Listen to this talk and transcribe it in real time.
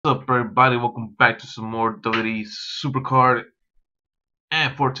What's up, everybody? Welcome back to some more WWE Supercard.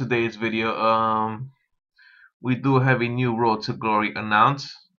 And for today's video, we do have a new Road to Glory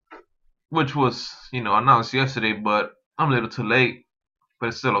announced, which was, announced yesterday, but I'm a little too late, but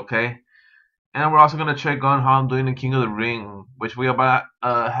it's still okay. And we're also gonna check on how I'm doing in King of the Ring, which we about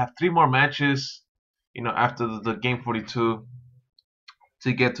have 3 more matches, after the game 42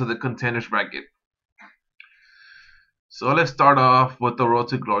 to get to the contenders bracket. So let's start off with the Road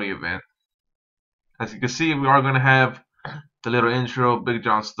to Glory event. As you can see, we are gonna have the little intro: Big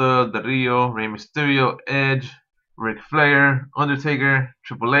John Studd, The Rio, Rey Mysterio, Edge, Ric Flair, Undertaker,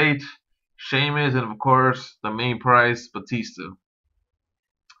 Triple H, Sheamus, and of course the main prize, Batista.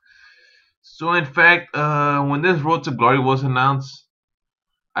 So in fact, when this Road to Glory was announced,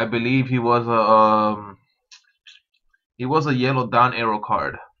 I believe he was a yellow down arrow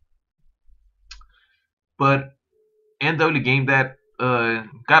card. But NW Game that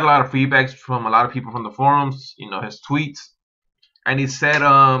got a lot of feedbacks from a lot of people from the forums, his tweets, and he said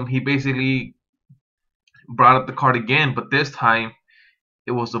he basically brought up the card again, but this time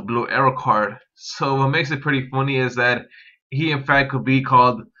it was a blue arrow card. So what makes it pretty funny is that he in fact could be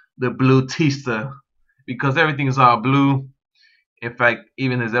called the Blue Tista because everything is all blue. In fact,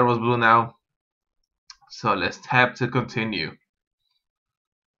 even his arrow is blue now. So let's tap to continue.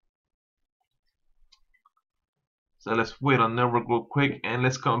 So let's wait on network real quick and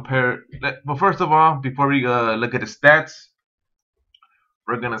let's compare. But first of all, before we look at the stats,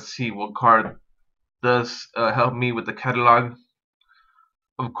 we're gonna see what card does help me with the catalog.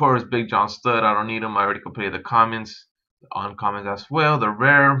 Of course, Big John Studd, I don't need him. I already completed the commons, the uncommons as well, the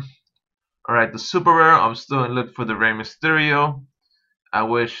rare. Alright, the super rare, I'm still in look for the Rey Mysterio. I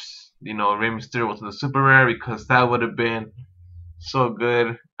wish, Rey Mysterio was in the super rare because that would have been so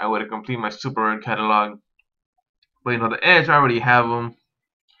good. I would have completed my super rare catalog. But the Edge, I already have him.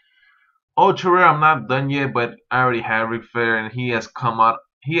 Ultra rare, I'm not done yet, but I already have Ric Flair, and he has come out.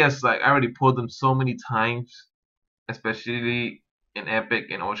 He has, I already pulled him so many times, especially in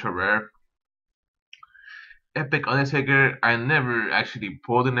Epic and Ultra rare. Epic Undertaker, I never actually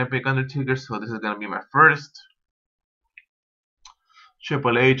pulled an Epic Undertaker, so this is gonna be my first.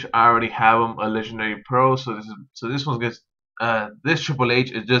 Triple H, I already have him a Legendary Pro, so this one's gonna this Triple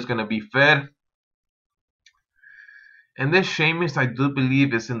H is just gonna be fed. And this Sheamus, I do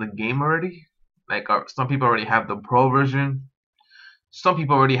believe is in the game already. Like some people already have the Pro version. Some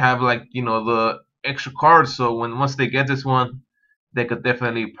people already have the extra cards, so once they get this one, they could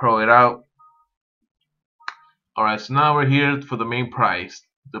definitely Pro it out. Alright, so now we're here for the main prize,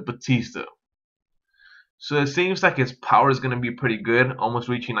 the Batista. So it seems like his power is going to be pretty good, almost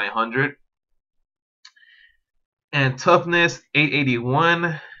reaching 900. And toughness,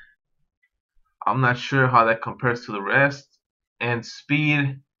 881. I'm not sure how that compares to the rest. And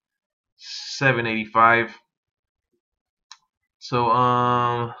speed, 785.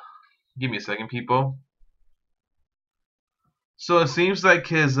 So, give me a second, people. So it seems like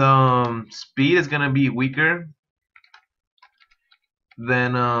his speed is going to be weaker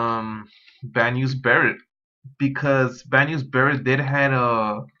than Banyu's Barrett, because Banyu's Barrett did had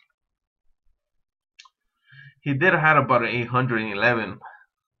about an 811.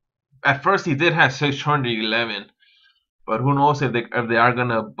 At first he did have 611, but who knows if they are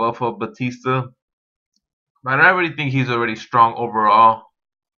gonna buff up Batista. But I already think he's already strong overall.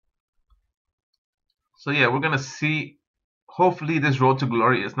 So yeah, we're gonna see. Hopefully this Road to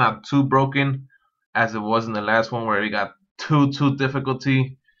Glory is not too broken as it was in the last one where we got too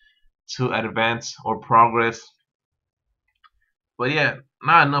difficulty to advance or progress. But yeah,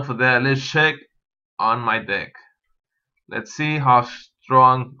 not enough of that. Let's check on my deck. Let's see how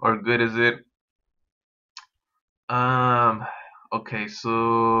strong or good is it. Okay,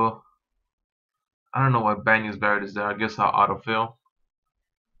 so I don't know why Banyu's Barrett is there. I guess I'll autofill.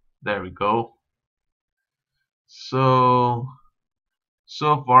 There we go. So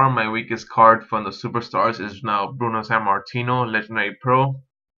far my weakest card from the superstars is now Bruno Sammartino, Legendary Pro.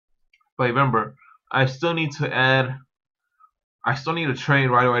 But remember, I still need to train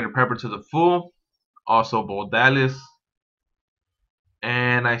Right Away to Pepper to the full, also Bo Dallas,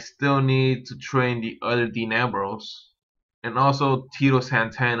 and I still need to train the other Dean Ambrose, and also Tito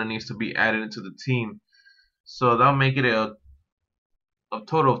Santana needs to be added into the team. So that'll make it a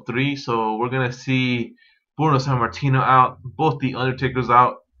total of 3. So we're gonna see Bruno Sammartino out, both the Undertakers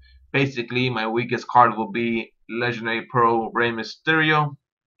out. Basically, my weakest card will be Legendary Pro Rey Mysterio.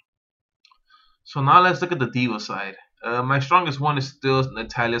 So now let's look at the Diva side. My strongest one is still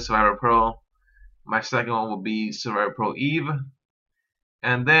Natalya Survivor Pro. My second one will be Survivor Pro Eve.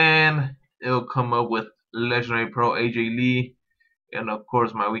 And then it'll come up with Legendary Pro AJ Lee, And of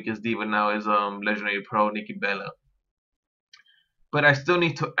course, my weakest diva now is Legendary Pro Nikki Bella. But I still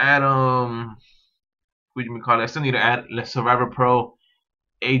need to add what do you call it? I still need to add Survivor Pro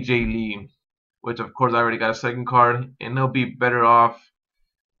AJ Lee, which of course I already got a second card, and it'll be better off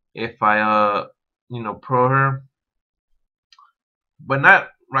if I pro her, but not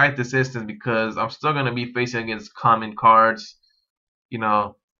right this instant because I'm still gonna be facing against common cards. You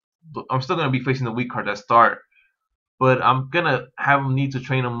know, I'm still gonna be facing the weak cards at start, but I'm gonna have need to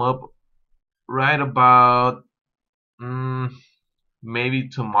train them up right about maybe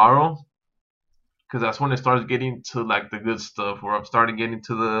tomorrow, because that's when it starts getting to like the good stuff, where I'm starting getting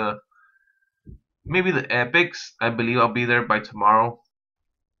to the maybe the epics. I believe I'll be there by tomorrow,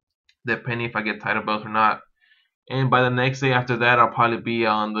 depending if I get title belts or not. And by the next day after that, I'll probably be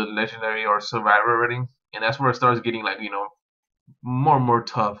on the legendary or survivor rating, and that's where it starts getting like more and more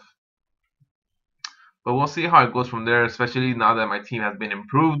tough. But we'll see how it goes from there, especially now that my team has been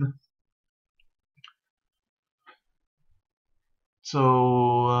improved.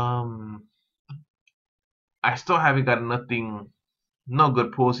 So I still haven't got no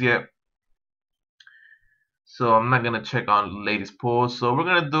good pulls yet. So I'm not gonna check on the latest pulls. So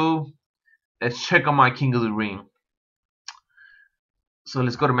let's check on my King of the Ring. So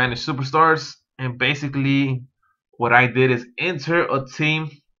let's go to manage superstars, and basically what I did is enter a team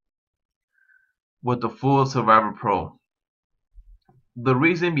with the full Survivor Pro. The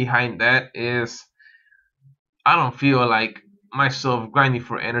reason behind that is I don't feel like myself grinding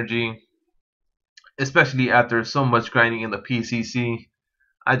for energy, especially after so much grinding in the PCC.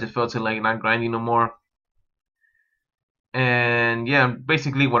 I just felt like not grinding no more. And yeah,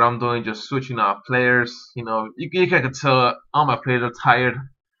 basically what I'm doing, just switching off players. You can tell all my players are tired.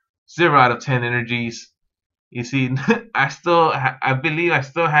 0 out of 10 energies. You see, I believe I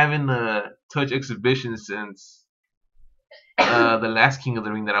still haven't touched exhibition since the last King of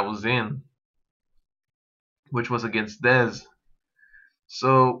the Ring that I was in, which was against Dez.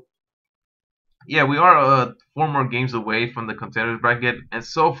 So yeah, we are 4 more games away from the contenders bracket, and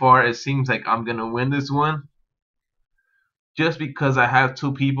so far it seems like I'm gonna win this one, just because I have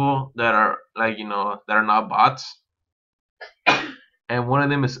 2 people that are that are not bots, and one of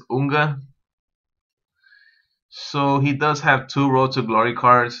them is Unga. So he does have 2 Road to Glory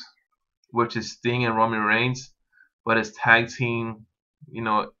cards, which is Sting and Roman Reigns, but his tag team,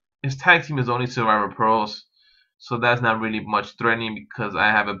 his tag team is only Survivor Pros, so that's not really much threatening because I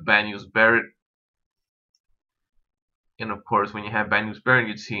have a Bad News Barrett. And of course, when you have Bad News Barrett in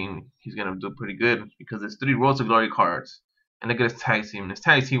your team, he's gonna do pretty good because there's 3 Road to Glory cards. And look at his tag team. His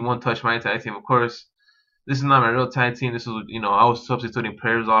tag team won't touch my tag team, of course. This is not my real tag team. This was, I was substituting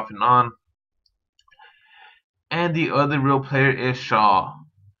players off and on. And the other real player is Shaw.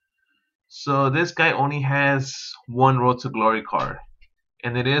 So this guy only has 1 Road to Glory card,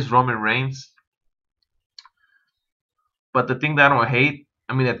 and it is Roman Reigns. But the thing that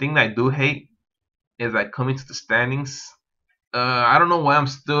the thing that I do hate is that coming to the standings, I don't know why I'm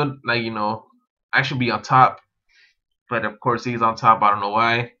still I should be on top, but of course he's on top. I don't know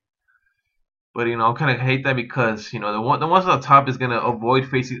why. But I kind of hate that because the ones at the top is gonna avoid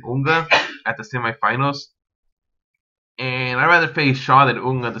facing Unga at the semifinals, and I'd rather face Shaw than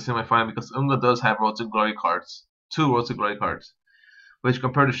Unga at the semifinal because Unga does have Road to Glory cards, 2 Road to Glory cards, which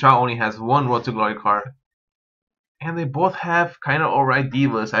compared to Shaw only has 1 Road to Glory card, and they both have kind of alright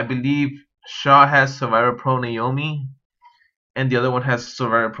divas. I believe Shaw has Survivor Pro Naomi, and the other one has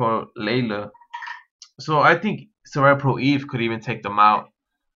Survivor Pro Layla. So I think Survivor Pro Eve could even take them out.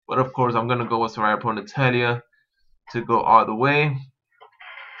 But of course, I'm gonna go with Survivor Pro Natalia to go all the way.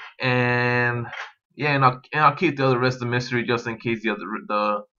 And yeah, and I'll keep the other rest of the mystery just in case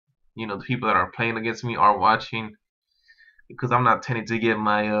the people that are playing against me are watching, because I'm not tending to give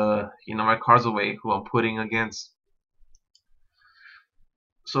my my cards away who I'm putting against.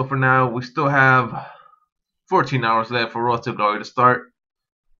 So for now, we still have 14 hours left for Road to Glory to start.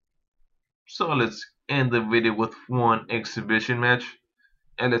 So let's end the video with 1 exhibition match,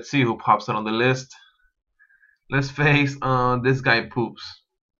 and let's see who pops out on the list. Let's face this guy Poops,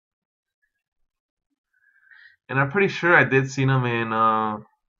 and I'm pretty sure I did see him in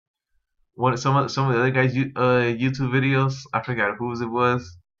some of the other guys' YouTube videos. I forgot whose it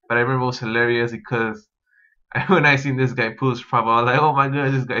was, but I remember it was hilarious because when I seen this guy Poops, probably I was like, oh my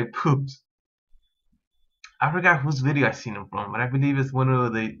god, this guy Poops. I forgot whose video I seen him from, but I believe it's one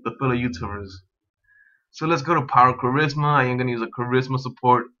of the fellow YouTubers. So let's go to Power Charisma. I am gonna use a Charisma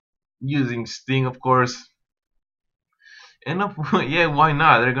support using Sting, of course. And yeah, why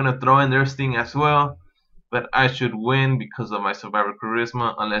not? They're gonna throw in their Sting as well, but I should win because of my Survivor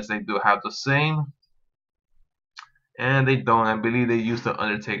Charisma, unless they do have the same. And they don't. I believe they used the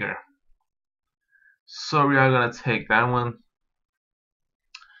Undertaker. So we are gonna take that one.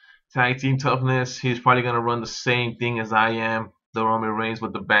 Tag team toughness. He's probably gonna run the same thing as I am. The Roman Reigns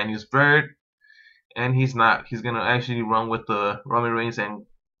with the Bad News Bird. And he's not. He's gonna actually run with the Roman Reigns and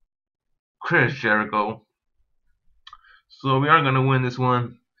Chris Jericho. So we are gonna win this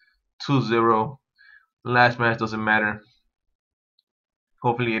one 2-0. Last match doesn't matter.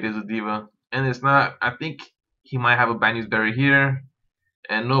 Hopefully it is a diva. And it's not. I think he might have a Bad News Bird here.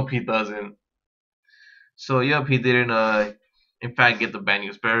 And nope, he doesn't. So yep, he didn't in fact get the Bad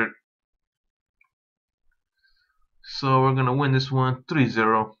News Bird. So we're gonna win this one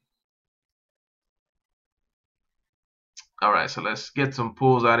 3-0. Alright, so let's get some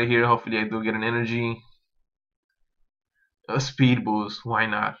pulls out of here. Hopefully I do get an energy. A speed boost, why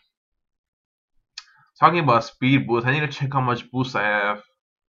not? Talking about speed boost, I need to check how much boost I have.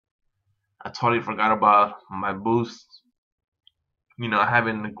 I totally forgot about my boost. You know, I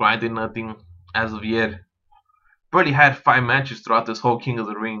haven't grinded nothing as of yet. Barely had 5 matches throughout this whole King of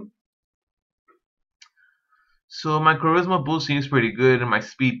the Ring. So my charisma boost seems pretty good, and my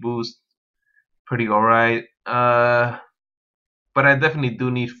speed boost pretty alright. But I definitely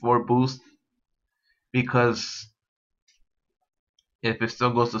do need 4 boosts, because if it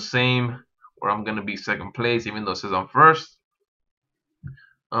still goes the same, where I'm gonna be second place, even though it says I'm first,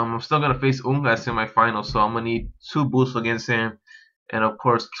 I'm still gonna face Unga at semifinals, so I'm gonna need 2 boosts against him, and of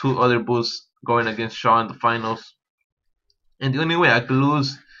course 2 other boosts going against Shaw in the finals. And the only way I could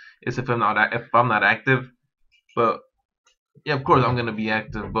lose is if I'm not active. But yeah, of course I'm gonna be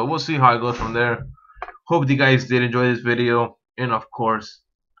active, but we'll see how it goes from there. Hope you guys did enjoy this video, and of course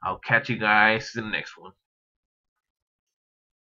I'll catch you guys in the next one.